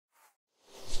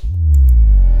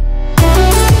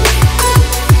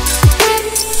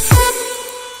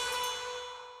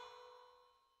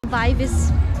vibe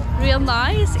is real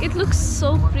nice. It looks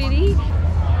so pretty.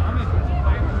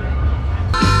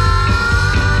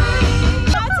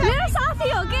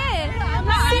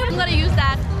 I'm gonna use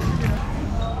that.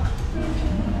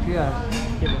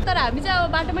 तर हामी चाहिँ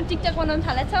अब बाटोमा टिकटक बनाउन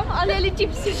थालेछौँ अलिअलि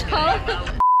टिप्सी छ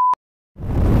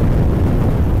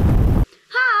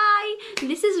Hi,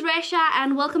 this is Resha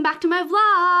and welcome back to my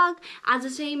vlog. आज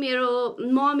चाहिँ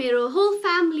मेरो whole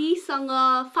family सँग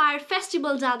Fire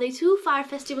Festival जाँदैछु. Fire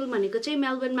Festival भनेको चाहिँ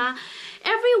मेलबर्नमा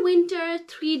every winter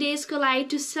 3 days को लागि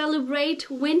to celebrate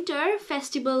winter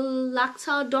festival लाग्छ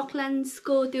Docklands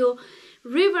को त्यो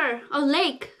river or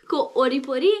lake ko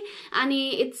oripori and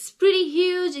it's pretty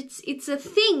huge. It's a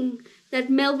thing that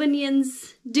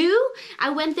Melbourneians do. I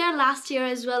went there last year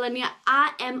as well and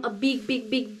I am a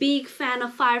big fan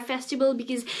of Fire Festival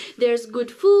because there's good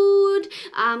food,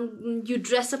 you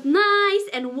dress up nice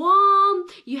and warm,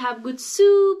 you have good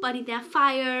soup, and there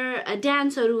fire,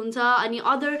 dance and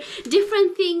other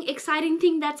different thing, exciting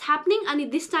thing that's happening.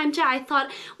 And this time I thought,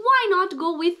 why not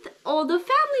go with all the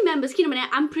family members?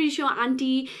 I'm pretty sure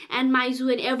Auntie and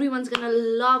Maizu and everyone's gonna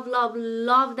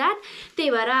love that.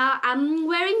 I'm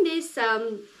wearing this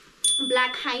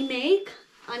black high neck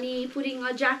and putting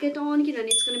a jacket on and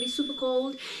it's gonna be super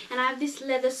cold, and I have this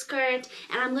leather skirt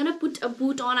and I'm gonna put a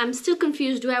boot on. I'm still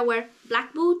confused, do I wear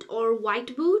black boot or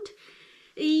white boot?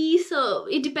 So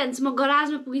it depends. My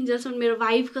garage ma puginjalsam mero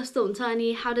vibe kasto huncha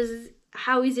ani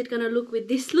how is it gonna look with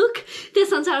this look?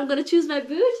 This answer I'm gonna choose my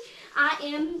boot. I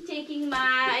am taking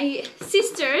my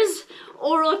sister's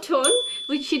Orotone,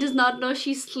 which she does not know.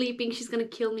 She's sleeping. She's gonna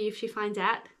kill me if she finds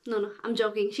out. No, I'm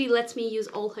joking. She lets me use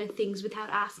all her things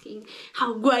without asking.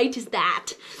 How great is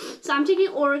that? So I'm taking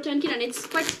Orotone and it's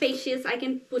quite spacious. I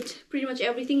can put pretty much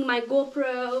everything, my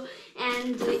GoPro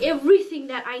and everything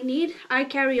that I need. I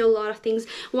carry a lot of things.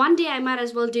 One day I might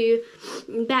as well do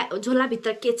jhola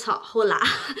bhitra ke cha hola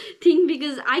thing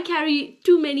because I carry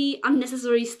too many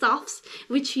unnecessary stuffs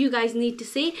which you guys need to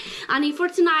see. And for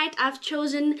tonight I've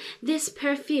chosen this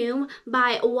perfume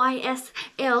by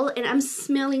YSL and I'm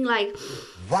smelling like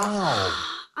wow.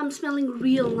 I'm smelling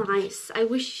real nice. I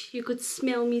wish you could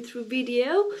smell me through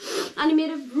video. And my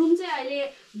room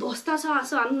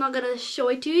so I'm not gonna show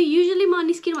it to you. Usually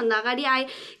I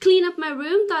clean up my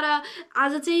room.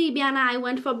 I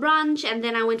went for brunch and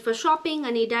then I went for shopping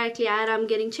and directly I'm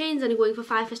getting changed and going for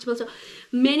Fire Festival. So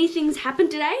many things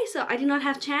happened today, so I did not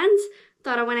have chance.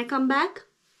 When I come back,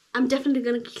 I'm definitely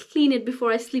gonna clean it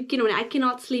before I sleep. I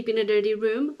cannot sleep in a dirty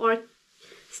room or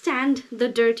stand the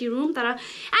dirty room.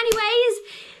 Anyways,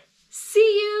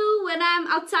 see you when I'm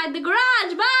outside the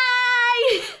garage.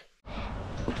 Bye!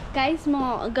 Guys,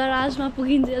 my garage ma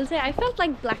puginjel chai I felt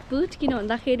like black boot.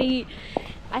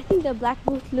 I think the black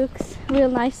boot looks real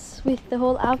nice with the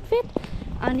whole outfit.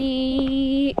 And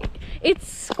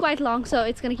it's quite long, so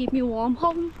it's gonna keep me warm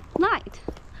whole night.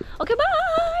 Okay,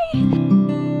 bye!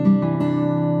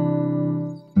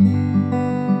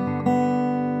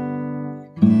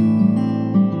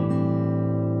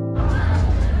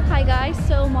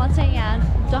 So म चाहिँ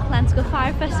यहाँ Docklands को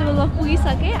Fire Festival मा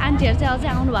पुगिसके आन्टीहरु चाहिँ अझै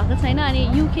आउनु भएको छैन अनि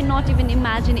you cannot even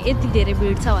imagine यति धेरै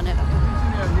भिड छ भनेर.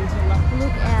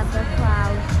 Look at the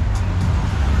crowd.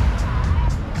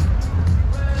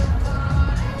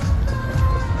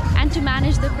 And to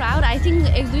manage the crowd, I think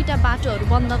एक दुईटा बाटोहरु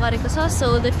बन्द गरेको छ, so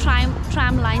the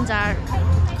tram lines are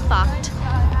fucked.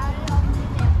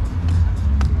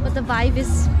 But the vibe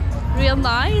is real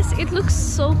nice. It looks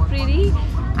so pretty.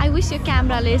 I wish your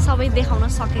camera ले सबै देखाउन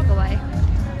सकेको भए.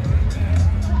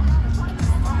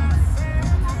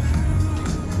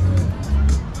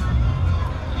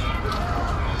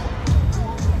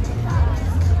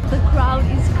 The crowd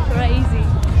is crazy.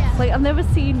 Like I've never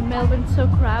seen Melbourne so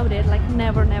crowded. Like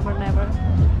never.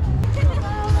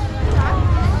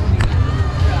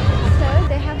 So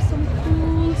they have some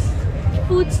cool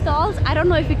food stalls. I don't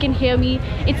know if you can hear me.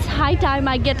 It's high time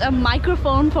I get a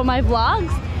microphone for my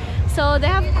vlogs. So they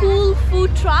have cool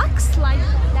food trucks like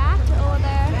that over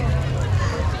there.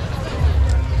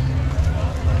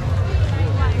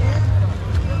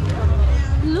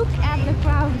 Look at the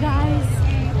crowd, guys.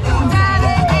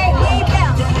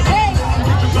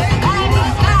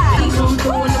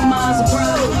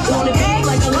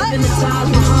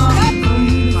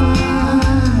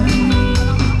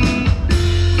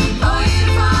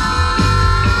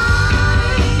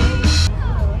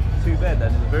 Too bad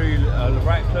then, very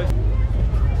right close.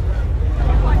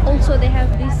 Also they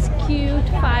have these cute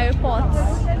fire pots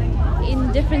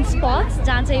in different spots.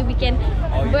 We can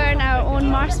burn our own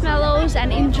marshmallows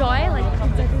and enjoy like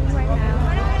we're doing right now.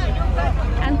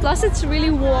 And plus it's really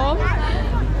warm.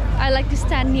 I like to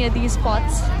stand near these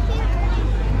spots.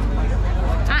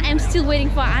 am still waiting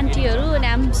for auntie-haru and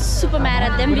I'm super mad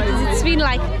at them because it's been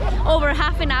like over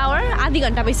half an hour. Adhi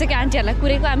ghanta bhaisakyo auntie-haruलाई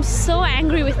kureko. I'm so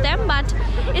angry with them, but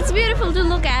it's beautiful to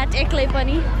look at eklai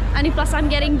pani. And plus I'm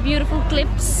getting beautiful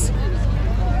clips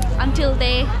until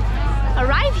they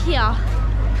arrive here.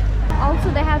 Also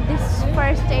they have this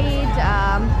first aid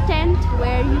tent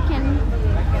where you can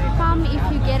come if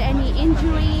you get any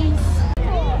injuries.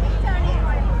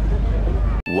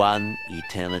 One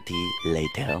eternity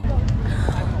later.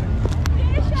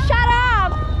 Shut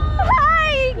up!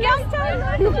 Hi! Guess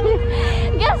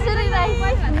it is like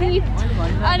meat.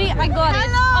 Annie, I got it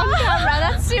on camera.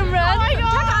 That's Simran. Oh my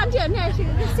god!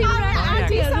 Simran,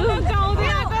 auntie.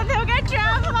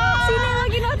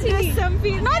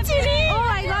 Not chili. Oh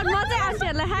my god, not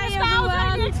auntie. Hi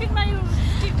everyone.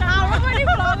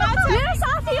 मेरो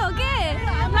साथी हो के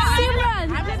सिमरन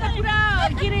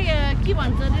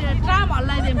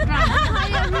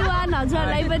everyone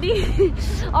हजुरलाई पनि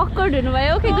awkward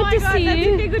हुनुभयो. Okay, good to see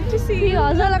you. Good to see you.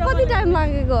 हजुरलाई कति time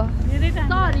लागेको?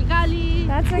 Sorry Kali.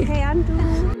 That's okay, Antu.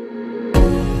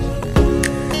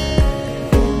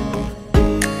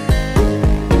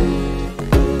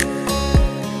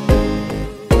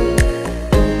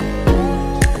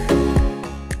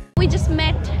 We just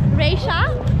met Reisha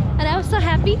and I was so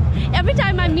happy. Every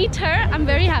time I meet her, I'm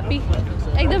very happy.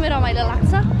 एकदमै रमाइलो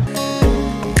लाग्छ.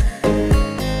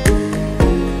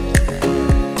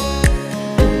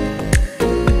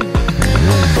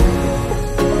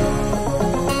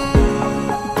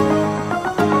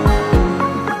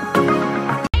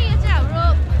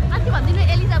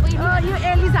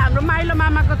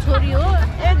 छोरी हो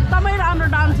एकदमै राम्रो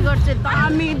डान्स गर्छ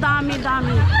दामी दामी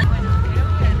दामी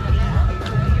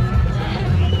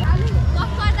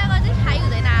गर्दा गर्दै खाइ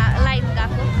हुँदैन लाइन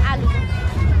गएको आलु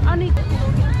अनि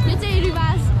यो चाहिँ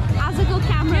रिवाज आजको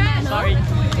क्यामेराम्यान हो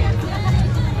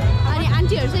अनि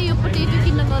आन्टीहरु चाहिँ यो पोटेटो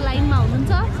किन्नको लाइनमा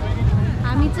हुनुहुन्छ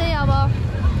हामी चाहिँ अब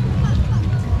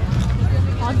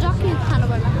हटडग खानु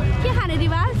पर्ला के खाने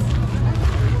रिवाज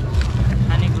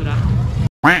खानेकुरा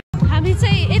हामी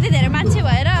चाहिँ यति धेरै मान्छे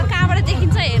भएर कहाँबाट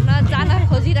देखिन्छ हेर्न जान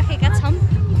खोजिराखेका छौं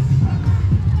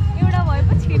एउटा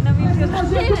भएपछि हिँड्न मिल्छ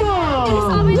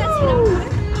सबैलाई छिराउनु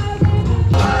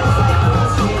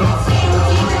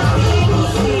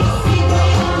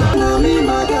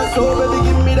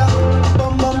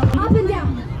up and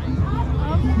down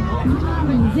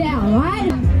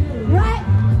right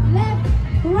left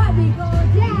right we go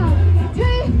down 2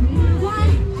 1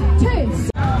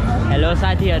 2 hello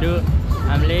साथीहरु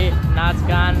हामीले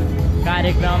नाचगान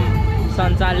कार्यक्रम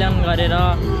सञ्चालन गरेर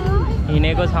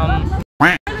हिँडेको छौं.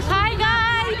 Hi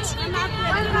guys,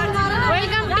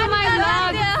 welcome to my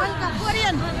vlog.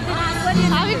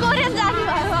 हामी कोरियन जाने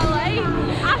भयो है.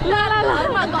 आफ्नो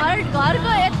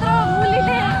घरको यत्रो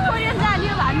मुलीले कोरियन जाने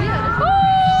हो भन्ने.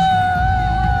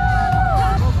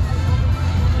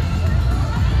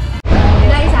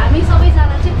 Guys, हामी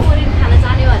सबैजना चाहिँ कोरियन खाना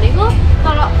जाने भनेको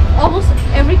तर almost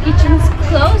every kitchen's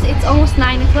closed. It's almost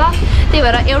 9 o'clock. त्यही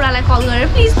भएर एउटालाई कल गरेर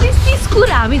प्लिज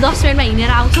कुरा हामी 10 मिनेटमा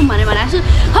हिँडेर आउँछौँ भनेको छु.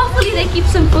 Hopefully they keep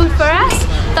some food for us.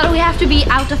 तर we have to be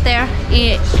out of there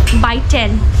by 10.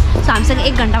 So हामीसँग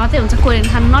 1 घण्टा मात्रै हुन्छ कोरियन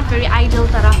खाना. Not very ideal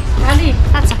तर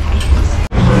that's okay.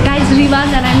 Guys, Rivaz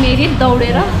and I made it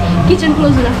दौडेर kitchen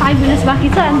close हुँदा 5 minutes बाँकी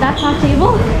छ and that's our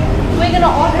table. We're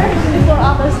gonna order before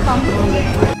others come.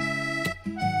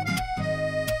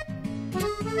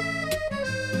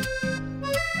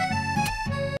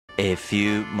 A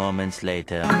few moments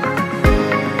later.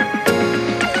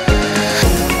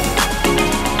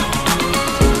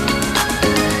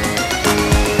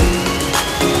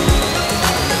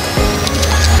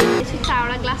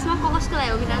 ग्लासमा कसको लागि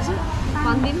हो बिनाजु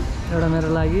भन्दिन एउटा मेरो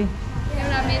लागि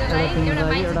एउटा मेरो लागि एउटा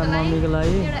एउटा मम्मीको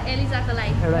लागि एउटा एलिजाको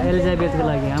लागि एउटा एलिजाबेथको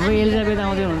लागि हाम्रो एलिजाबेथ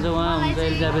आउँदै हुन्छ उहाँ हुन्छ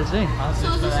एलिजाबेथ चाहिँ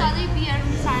सोजो सधैँ बियर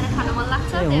मिसाएर खान मन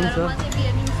लाग्छ त्यही भएर म चाहिँ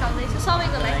बियर मिसाउँदै छु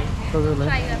सबैको लागि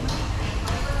ट्राई गर्न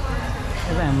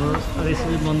अब हाम्रो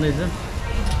रेसिपी बन्दैछ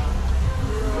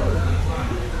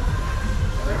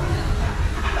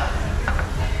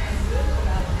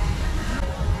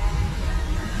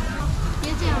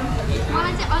यो चाहिँ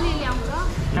मलाई चाहिँ अलिअलि आउँछ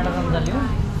काँडा चम्चा लिउँ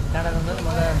काँडा चम्चा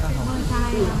मजा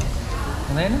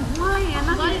हुँदैन मलाई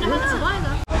यहाँ गरिरहेको छ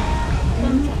भयो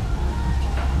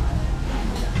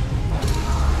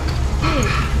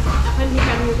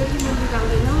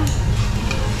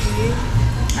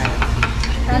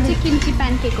यो चाहिँ किम्ची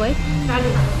प्यानकेक हो है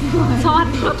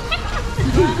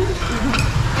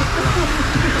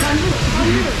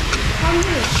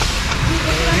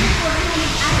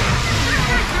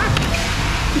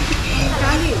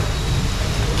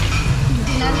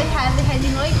दिनाले खाएर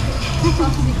देखाइदिनु है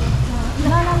ल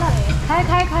खाए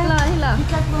ल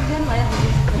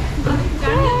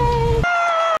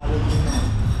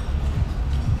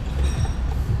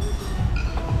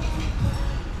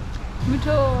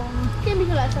मिठो के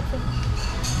मिठो लाग्छ सबै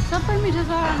सबै मिठो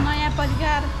छ नयाँ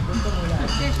परिकार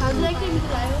हजुरलाई के मिठो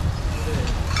लाग्यो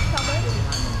सबै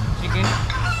चिकन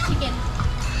चिकन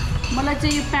मलाई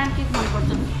चाहिँ यो प्यानकेक मनपर्छ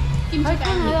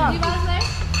दिवासलाई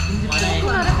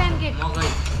प्यानकेक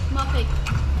मकै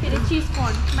फेरि चिज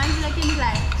कर्न मान्छेलाई के मिठो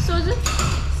लाग्यो सोजु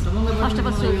फर्स्ट अफ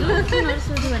अल सोजु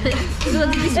सोजु भने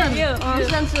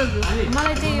सोजु सोजु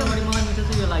मलाई चाहिँ यो मलाई मिठो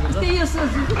चाहिँ यो लाग्यो त्यही यो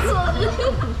सोजु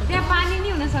त्यहाँ पानी नि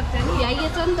हुन सक्छ नि यहाँ यो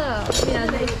छ नि त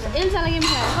एल्सालाई के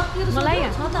मिठो लाग्यो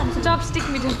मलाई चपस्टिक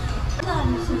मिठो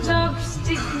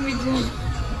चपस्टिक मिठो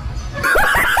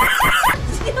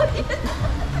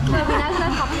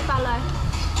विनाशलाई थप्ने पालो आयो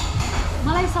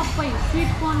मलाई सबै स्विट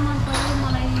कर्न मन पर्यो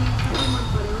मलाई सबै मन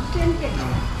पर्यो प्यानकेक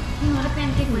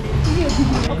प्यानकेक भनेर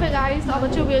Okay guys, अब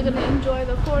चाहिँ we're gonna enjoy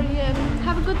the Korean.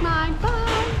 Have a good night.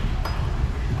 Bye.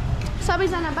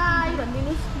 सबैजना bye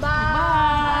भन्दिनुस्. Bye.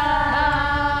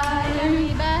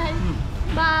 Bye.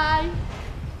 Bye.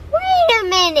 Wait a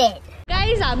minute.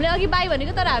 Guys, हामीले अघि बाई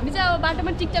भनेको तर हामी चाहिँ अब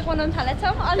बाटोमा टिकटक बनाउन थालेका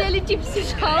छौँ. अलिअलि चिप्स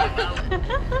छ.